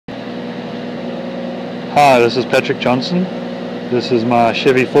Hi, this is Patrick Johnson. This is my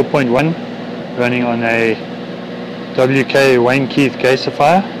Chevy 4.1 running on a WK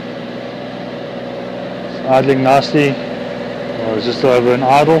Gasifier. It's idling nicely. I was just over an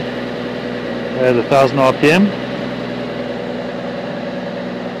idle at 1000 RPM.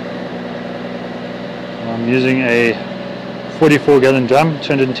 I'm using a 44 gallon drum,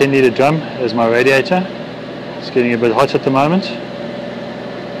 210 litre drum as my radiator. It's getting a bit hot at the moment.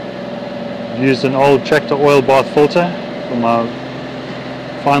 I've used an old tractor oil bath filter for my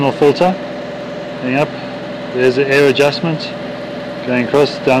final filter. Coming up, there's the air adjustment going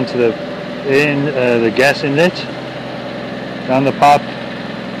across down to the gas inlet, down the pipe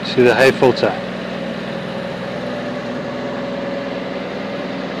to the hay filter.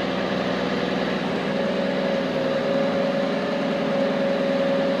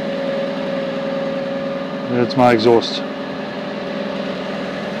 That's my exhaust.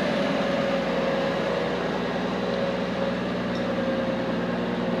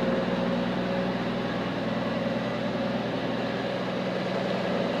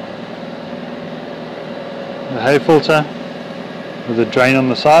 The hay filter with a drain on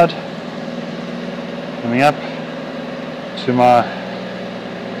the side. Coming up to my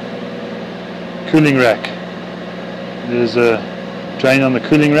cooling rack. There's a drain on the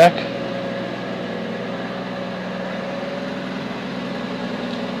cooling rack.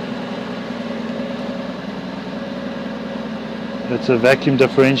 It's a vacuum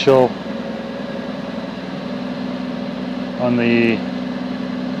differential on the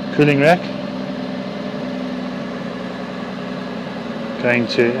cooling rack. Going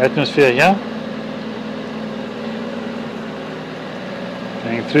to atmosphere here.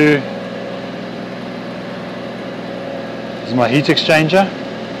 Going through. This is my heat exchanger.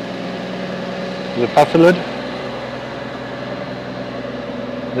 The puffer lid.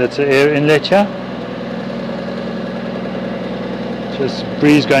 That's the air inlet here. Just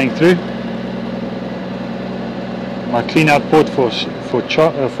breeze going through. My clean out port for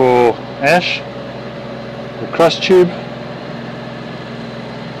ash. The cross tube.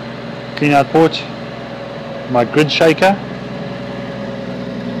 Clean out port. My grid shaker.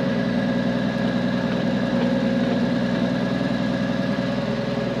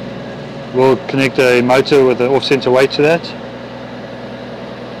 We'll connect a motor with an off-center weight to that.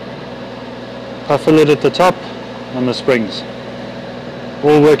 Puffer lid at the top and the springs.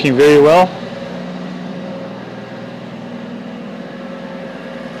 All working very well.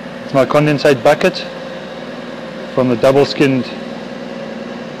 It's my condensate bucket from the double skinned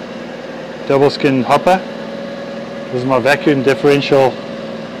hopper. This is my vacuum differential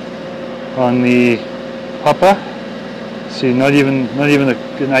on the hopper. See, not even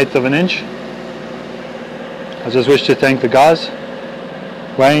an eighth of an inch. I just wish to thank the guys,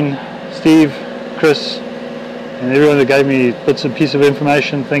 Wayne, Steve, Chris, and everyone that gave me bits and pieces of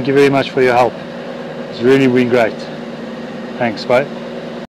information. Thank you very much for your help. It's really been great. Thanks, bye.